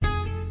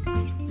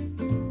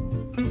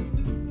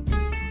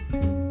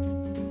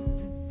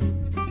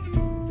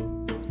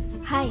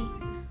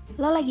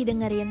lagi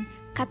dengerin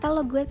Kata Lo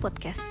Gue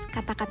Podcast,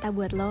 kata-kata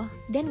buat lo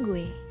dan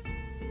gue.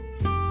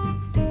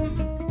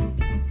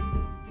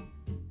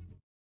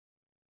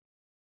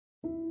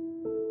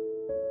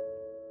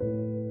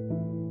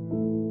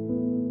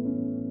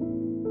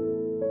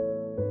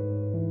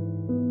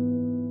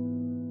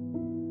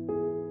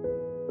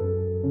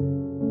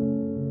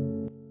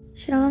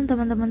 Shalom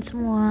teman-teman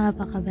semua,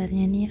 apa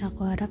kabarnya nih?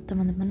 Aku harap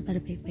teman-teman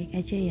pada baik-baik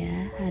aja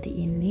ya. Hari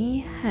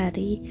ini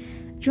hari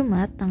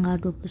Jumat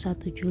tanggal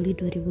 21 Juli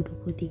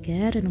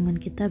 2023, renungan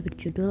kita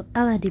berjudul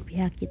Allah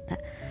Dipihak kita.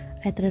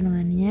 Ayat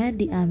renungannya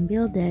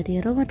diambil dari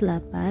Roma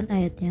 8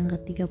 ayat yang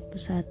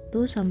ke-31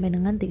 sampai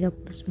dengan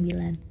 39.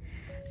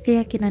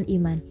 Keyakinan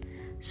iman.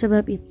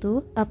 Sebab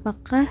itu,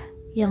 apakah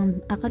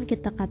yang akan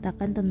kita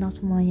katakan tentang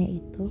semuanya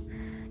itu?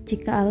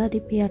 Jika Allah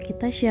di pihak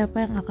kita,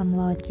 siapa yang akan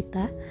melawan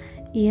kita?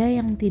 Ia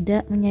yang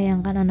tidak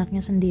menyayangkan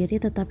anaknya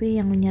sendiri, tetapi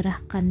yang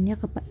menyerahkannya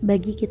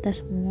bagi kita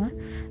semua.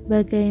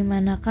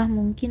 Bagaimanakah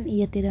mungkin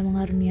ia tidak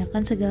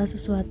mengaruniakan segala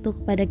sesuatu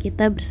kepada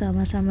kita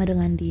bersama-sama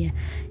dengan dia?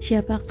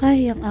 Siapakah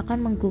yang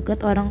akan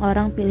menggugat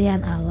orang-orang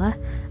pilihan Allah?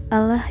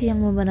 Allah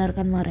yang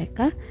membenarkan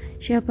mereka?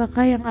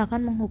 Siapakah yang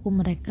akan menghukum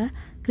mereka?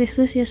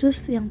 Kristus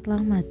Yesus yang telah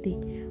mati,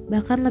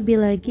 bahkan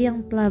lebih lagi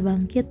yang telah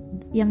bangkit,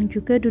 yang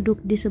juga duduk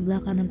di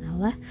sebelah kanan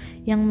Allah,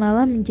 yang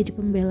malah menjadi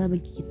pembela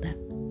bagi kita.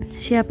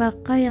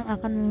 Siapakah yang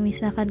akan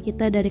memisahkan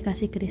kita dari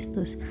kasih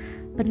Kristus?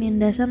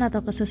 Penindasan atau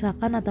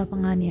kesesakan atau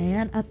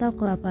penganiayaan atau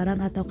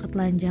kelaparan atau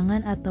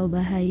ketelanjangan atau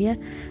bahaya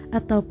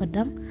atau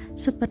pedang?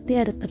 Seperti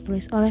ada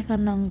tertulis, oleh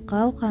karena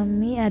engkau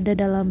kami ada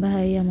dalam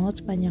bahaya maut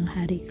sepanjang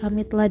hari.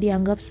 Kami telah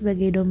dianggap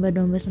sebagai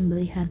domba-domba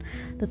sembelihan.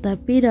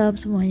 Tetapi dalam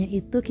semuanya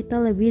itu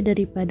kita lebih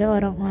daripada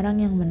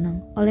orang-orang yang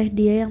menang oleh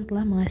Dia yang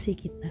telah mengasihi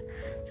kita.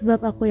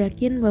 Sebab aku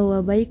yakin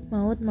bahwa baik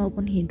maut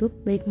maupun hidup,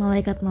 baik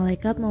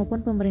malaikat-malaikat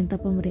maupun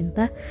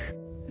pemerintah-pemerintah,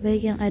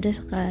 baik yang ada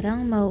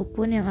sekarang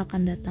maupun yang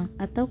akan datang,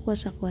 atau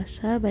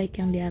kuasa-kuasa baik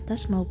yang di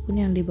atas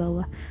maupun yang di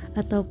bawah,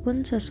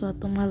 ataupun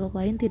sesuatu makhluk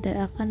lain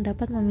tidak akan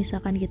dapat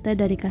memisahkan kita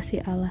dari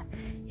kasih Allah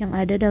yang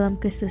ada dalam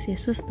Kristus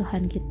Yesus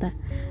Tuhan kita.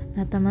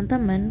 Nah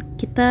teman-teman,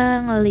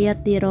 kita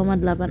ngelihat di Roma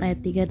 8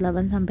 ayat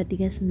 38 sampai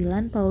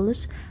 39,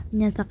 Paulus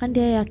menyatakan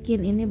dia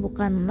yakin ini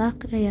bukanlah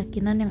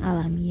keyakinan yang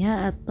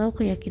alamiah atau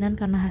keyakinan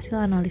karena hasil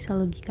analisa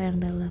logika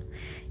yang dalam.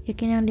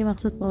 Yakin yang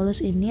dimaksud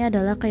Paulus ini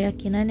adalah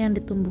keyakinan yang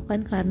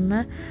ditumbuhkan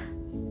karena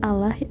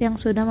Allah yang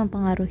sudah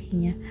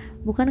mempengaruhinya.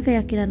 Bukan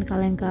keyakinan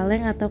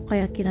kaleng-kaleng atau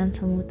keyakinan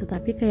semu,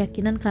 tetapi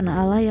keyakinan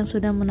karena Allah yang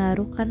sudah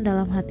menaruhkan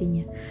dalam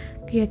hatinya.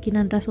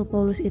 Keyakinan Rasul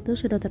Paulus itu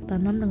sudah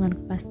tertanam dengan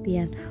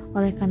kepastian.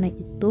 Oleh karena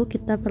itu,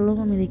 kita perlu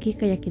memiliki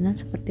keyakinan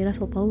seperti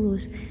Rasul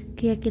Paulus.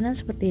 Keyakinan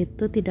seperti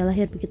itu tidak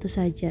lahir begitu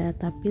saja,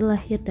 tapi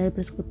lahir dari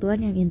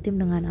persekutuan yang intim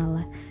dengan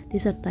Allah,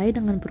 disertai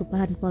dengan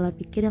perubahan pola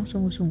pikir yang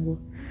sungguh-sungguh.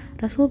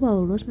 Rasul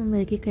Paulus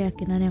memiliki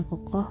keyakinan yang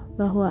kokoh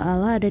bahwa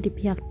Allah ada di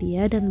pihak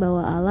dia dan bahwa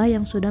Allah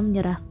yang sudah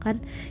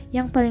menyerahkan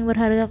yang paling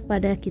berharga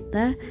kepada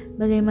kita,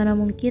 bagaimana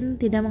mungkin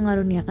tidak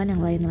mengaruniakan yang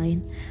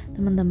lain-lain.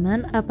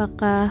 Teman-teman,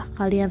 apakah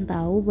kalian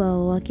tahu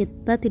bahwa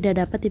kita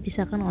tidak dapat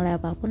dipisahkan oleh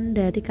apapun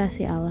dari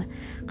kasih Allah?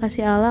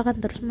 Kasih Allah akan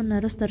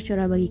terus-menerus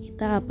tercurah bagi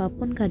kita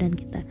apapun keadaan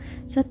kita.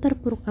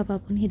 Seterpuruk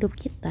apapun hidup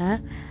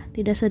kita,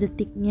 tidak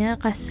sedetiknya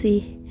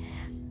kasih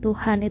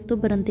Tuhan itu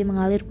berhenti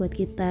mengalir buat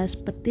kita.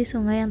 Seperti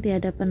sungai yang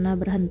tiada pernah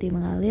berhenti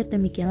mengalir,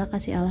 demikianlah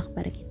kasih Allah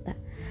kepada kita.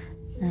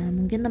 Nah,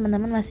 mungkin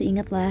teman-teman masih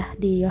ingat lah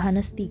di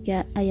Yohanes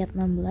 3 ayat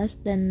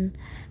 16, dan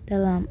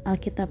dalam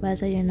Alkitab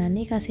bahasa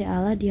Yunani, kasih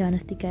Allah di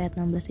Yohanes 3 ayat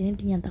 16 ini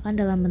dinyatakan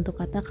dalam bentuk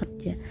kata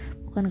kerja,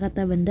 bukan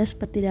kata benda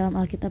seperti dalam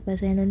Alkitab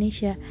bahasa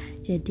Indonesia.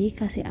 Jadi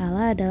kasih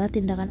Allah adalah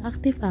tindakan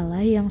aktif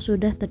Allah yang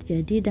sudah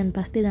terjadi dan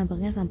pasti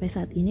dampaknya sampai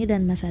saat ini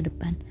dan masa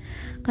depan.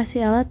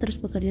 Kasih Allah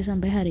terus bekerja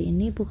sampai hari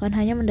ini, bukan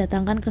hanya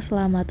mendatangkan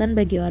keselamatan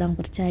bagi orang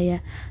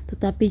percaya,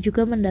 tetapi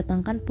juga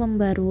mendatangkan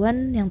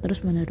pembaruan yang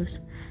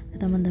terus-menerus. Nah,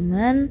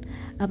 teman-teman,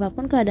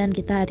 apapun keadaan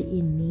kita hari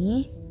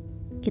ini,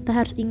 kita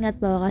harus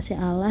ingat bahwa kasih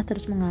Allah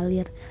terus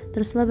mengalir.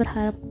 Teruslah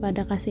berharap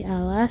kepada kasih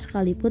Allah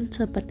sekalipun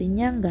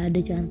sepertinya nggak ada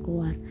jalan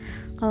keluar.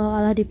 Kalau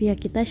Allah di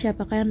pihak kita,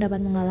 siapakah yang dapat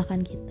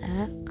mengalahkan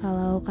kita?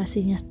 Kalau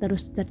kasihnya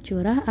terus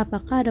tercurah,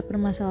 apakah ada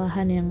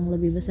permasalahan yang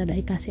lebih besar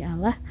dari kasih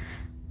Allah?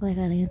 Oleh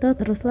karena itu,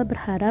 teruslah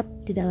berharap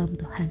di dalam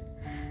Tuhan.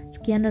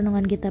 Sekian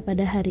renungan kita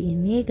pada hari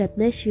ini. God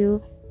bless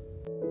you.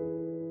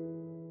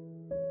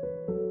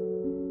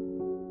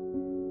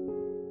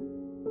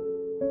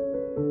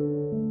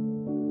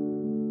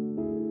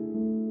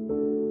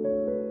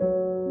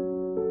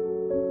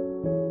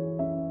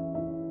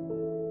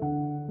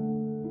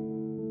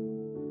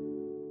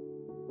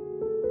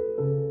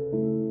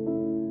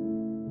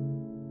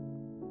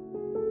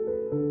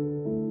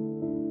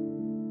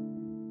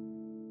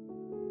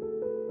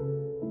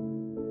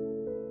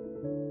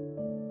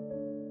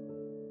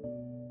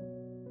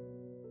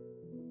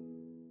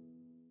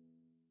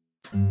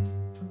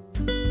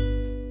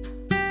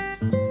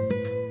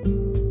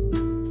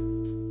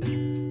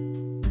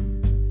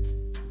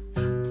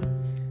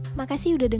 Makasih udah